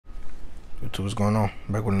YouTube, what's going on?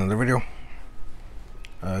 Back with another video.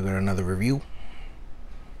 I got another review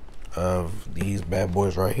of these bad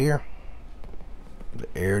boys right here. The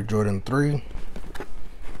Air Jordan 3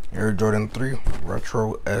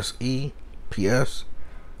 Retro SE PS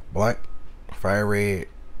black, fire red,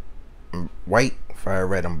 white, fire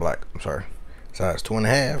red, and black. I'm sorry. Size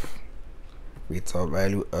 2.5. Retail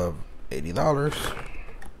value of $80.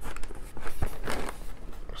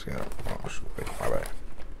 See that? Oh shoot, wait, my bad.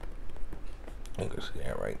 You can see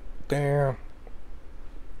that right there.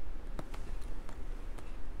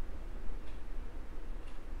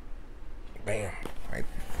 Bam, right.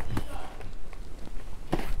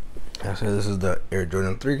 I said this is the Air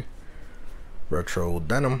Jordan 3 Retro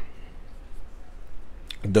Denim.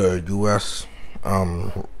 The US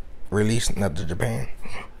release, not the Japan.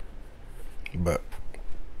 But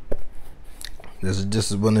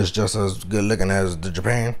this one is just as good looking as the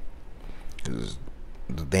Japan.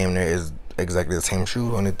 The damn near is exactly the same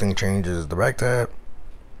shoe. Only thing changes is the back tab.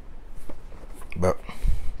 But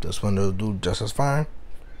this one will do just as fine.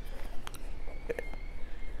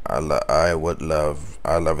 I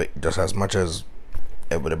love it just as much as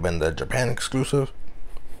it would have been the Japan exclusive.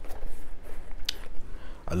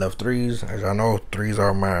 I love threes. As y'all know, threes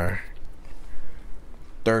are my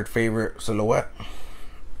third favorite silhouette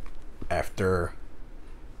after,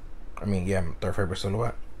 third favorite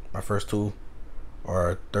silhouette. My first two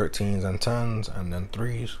are 13s and 10s, and then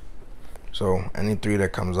threes. So any three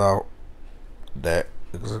that comes out that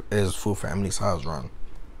is full family size run,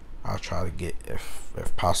 I'll try to get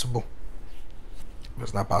if possible. If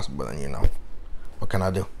it's not possible, then you know, what can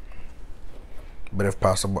I do? But if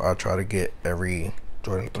possible, I'll try to get every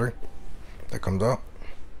Jordan 3 that comes out.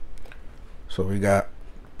 So we got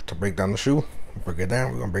to break down the shoe. Break it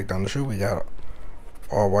down. We're gonna break down the shoe. We got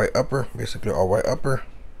all white upper, basically all white upper,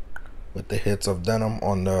 with the hits of denim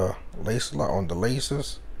on the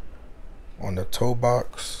laces, on the toe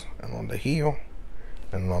box, and on the heel.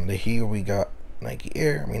 And on the heel we got Nike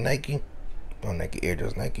Air. No Nike Air,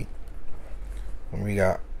 just Nike. And we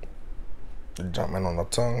got the Jumpman on the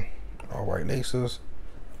tongue, all white laces,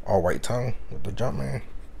 all white tongue with the Jumpman.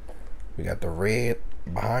 We got the red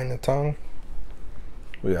behind the tongue.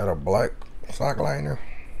 We got a black sock liner,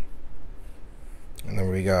 and then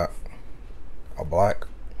we got a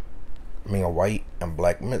white and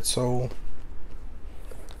black midsole.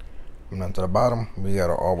 And then to the bottom, we got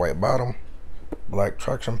an all white bottom, black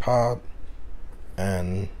traction pod,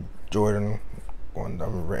 and Jordan going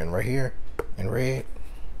down written right here in red.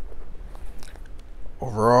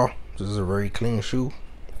 Overall, this is a very clean shoe.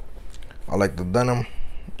 I like the denim.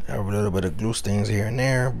 I have a little bit of glue stains here and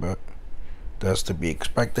there, but that's to be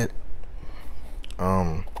expected.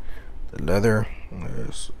 The leather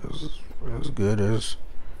is good as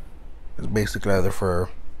it's basic leather for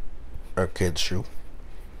a kid's shoe,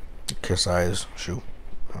 kid size shoe.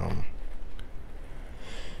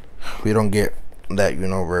 We don't get that,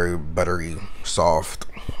 very buttery, soft,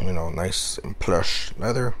 nice and plush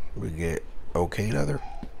leather. We get okay leather,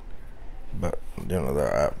 but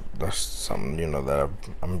that's something that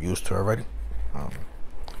I'm used to already.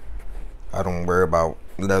 I don't worry about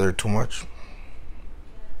leather too much.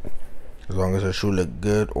 As long as the shoe look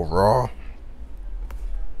good overall,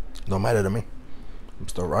 don't matter to me. I'm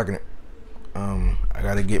still rocking it. I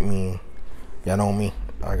gotta get me, y'all know me,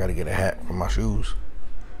 I gotta get a hat for my shoes.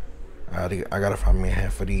 I gotta find me a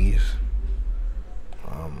hat for these.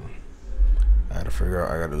 I gotta figure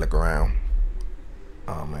out, I gotta look around.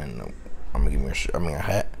 And I'm gonna give me a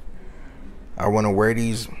hat. I wanna wear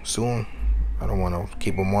these soon. I don't wanna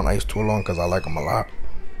keep them on ice too long because I like them a lot.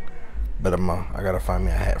 But I gotta find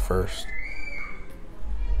me a hat first.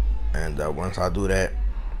 And once I do that,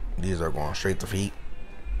 these are going straight to feet.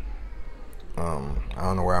 I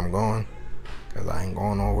don't know where I'm going because I ain't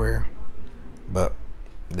going nowhere. But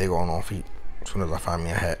they going on feet as soon as I find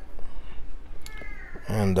me a hat.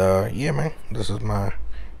 And yeah, man, this is my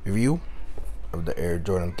review of the Air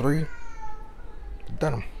Jordan 3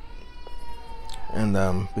 denim.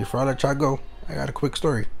 And before I let y'all go, I got a quick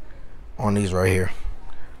story on these right here.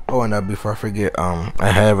 Oh, and before I forget, I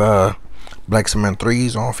have black cement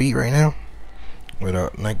 3s on feet right now with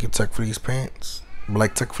a Nike Tech Fleece pants,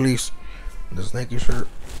 black Tech Fleece, this Nike shirt.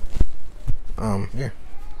 Yeah,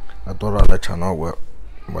 I thought I'd let y'all know what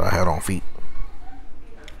I had on feet.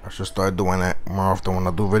 I should start doing that more often when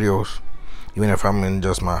I do videos, even if I'm in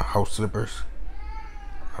just my house slippers.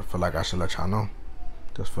 I feel like I should let y'all know,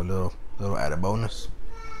 just for a little added bonus.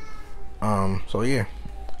 So yeah,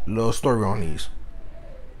 little story on these.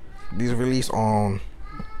 These released on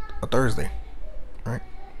a Thursday, right?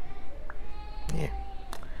 Yeah,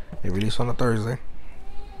 they released on a Thursday.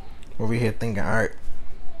 over here thinking, all right,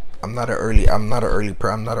 I'm not an early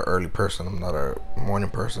person. I'm not a morning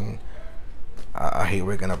person. I hate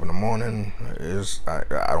waking up in the morning. I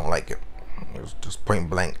don't like it. It's just point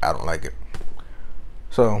blank. I don't like it.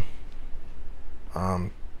 So,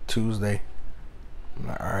 Tuesday, I'm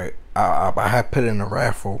like, all right. I had put in a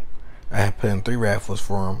raffle. I had put in 3 raffles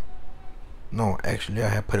for him. No, actually, I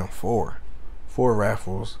had put in 4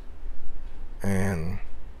 raffles, and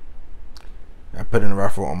I put in a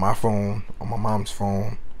raffle on my phone, on my mom's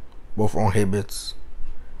phone, both on Hibbits,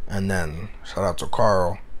 and then shout out to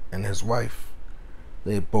Carl and his wife.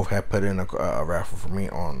 They both had put in a raffle for me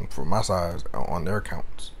for my size on their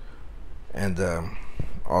accounts, and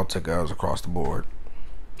all took us across the board.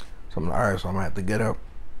 So I'm like, all right, so I'm gonna have to get up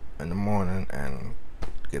in the morning and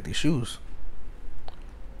get these shoes.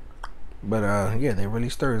 But yeah, they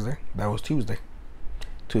released Thursday. That was Tuesday.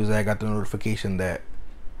 Tuesday, I got the notification that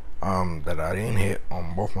that I didn't hit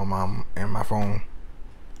on both my mom and my phone.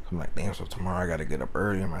 So I'm like, damn. So tomorrow I gotta get up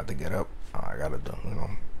early. I'm gonna have to get up. I gotta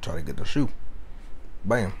try to get the shoe.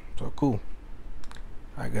 Bam. So cool.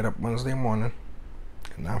 I get up Wednesday morning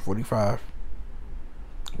at 9:45,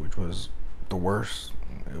 which was the worst.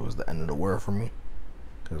 It was the end of the world for me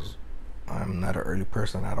because I'm not an early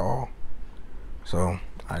person at all. So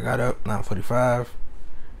I got up 9:45.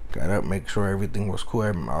 Got up, make sure everything was cool.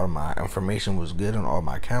 All my information was good on all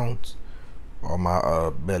my accounts, all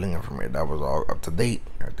my billing information. That was all up to date.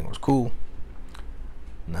 Everything was cool.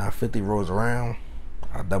 9:50 rolls around.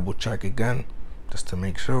 I double check again just to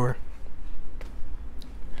make sure.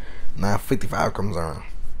 9:55 comes around.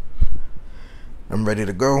 I'm ready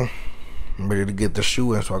to go. I'm ready to get the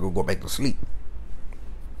shoe in so I can go back to sleep.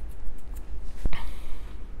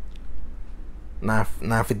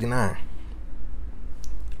 9:59.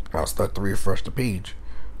 I'll start to refresh the page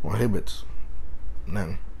on Hibbits. And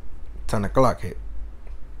then 10 o'clock hit.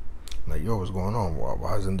 I'm like, yo, what's going on?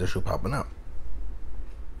 Why isn't this shoe popping up?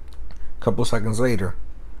 A couple seconds later,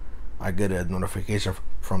 I get a notification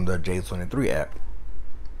from the J23 app.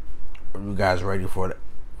 Are you guys ready for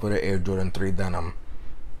the Air Jordan 3 Denim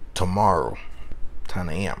tomorrow, 10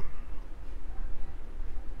 a.m.?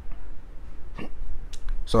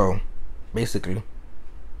 So, basically,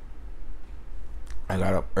 I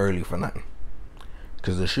got up early for nothing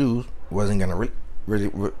because the shoes wasn't gonna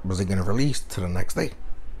release till the next day.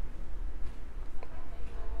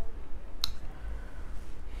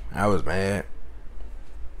 I was mad.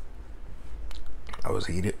 I was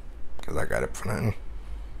heated because I got up for nothing.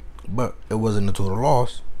 But it wasn't a total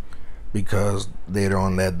loss because later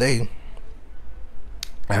on that day,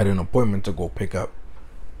 I had an appointment to go pick up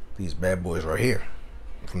these bad boys right here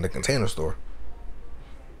from the Container Store.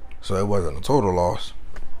 So it wasn't a total loss.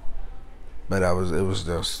 But I was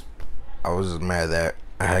just mad that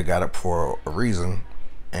I had got up for a reason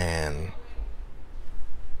and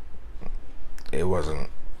it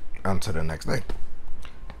wasn't until the next day.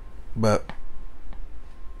 But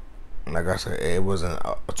like I said, it wasn't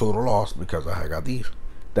a total loss because I had got these.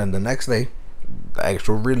 Then the next day, the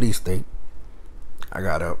actual release date, I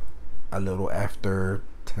got up a little after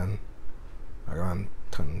 10, around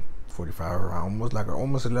 10:45, around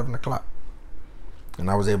almost 11 o'clock, and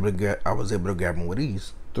I was able to grab them with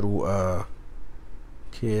these through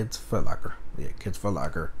Kids Foot Locker. Yeah, Kids Foot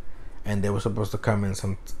Locker, and they were supposed to come in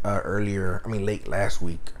some late last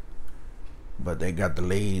week, but they got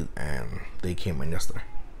delayed and they came in yesterday.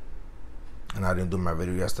 And I didn't do my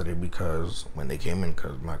video yesterday because when they came in,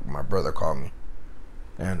 because my brother called me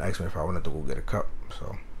and asked me if I wanted to go get a cut.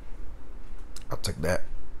 So I took that.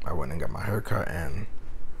 I went and got my hair cut and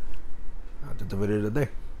I did the video today.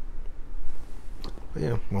 But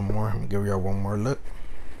yeah, I'm gonna give y'all one more look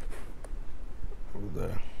of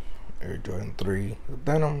the Air Jordan 3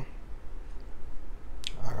 Denim.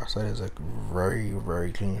 Like I said, it's a very,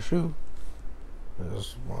 very clean shoe.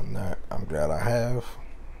 It's one that I'm glad I have.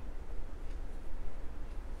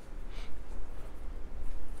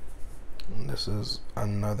 This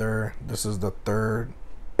is the third.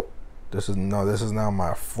 This is now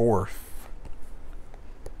my fourth.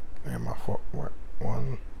 And my four,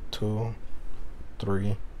 1, 2,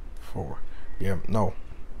 3, 4. Yeah, no.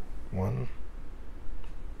 1,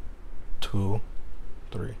 2,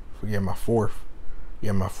 3. Yeah, my fourth.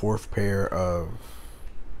 Yeah, my fourth pair of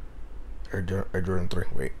Air Jordan 3.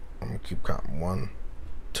 Wait, I'm gonna keep counting. 1,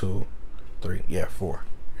 2, 3. Yeah, 4.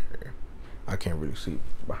 Yeah. I can't really see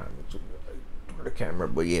behind me the camera,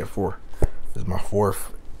 but yeah, 4. This is my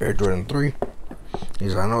fourth Air Jordan 3.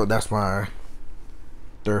 Because I know that's my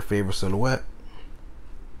third favorite silhouette.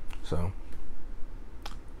 So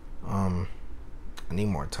I need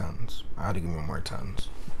more tons. I had to give me more tons.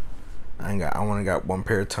 I only got one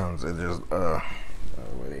pair of tons. It just where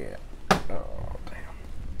they at? Oh damn,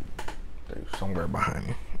 they're somewhere behind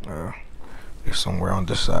me. They're somewhere on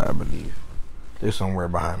this side, I believe. They're somewhere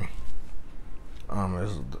behind me.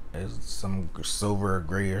 It's some silver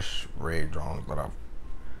grayish red drones that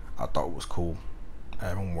I thought was cool. I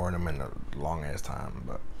haven't worn them in a long ass time,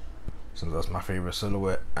 but since that's my favorite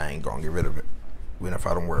silhouette, I ain't gonna get rid of it. Even if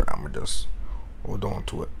I don't wear it, I'ma just hold on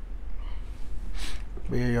to it.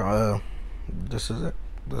 But yeah, y'all, this is it.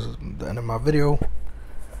 This is the end of my video.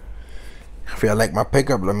 If y'all like my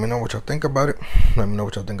pickup, let me know what y'all think about it. Let me know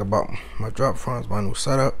what y'all think about my drop fronts, my new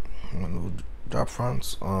setup, my new drop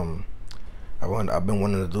fronts. I've been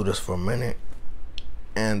wanting to do this for a minute,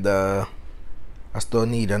 and I still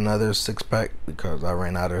need another 6-pack because I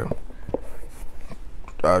ran out of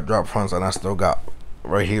drop fronts, and I still got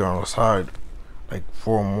right here on the side like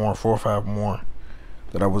 4 or 5 more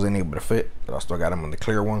that I wasn't able to fit. But I still got them in the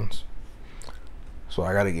clear ones, so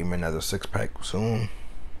I gotta get me another 6-pack soon.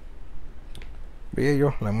 But yeah,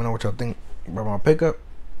 yo, let me know what y'all think about my pickup.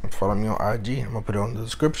 Follow me on IG. I'm gonna put it on the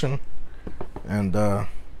description. And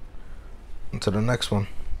until the next one,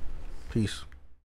 peace.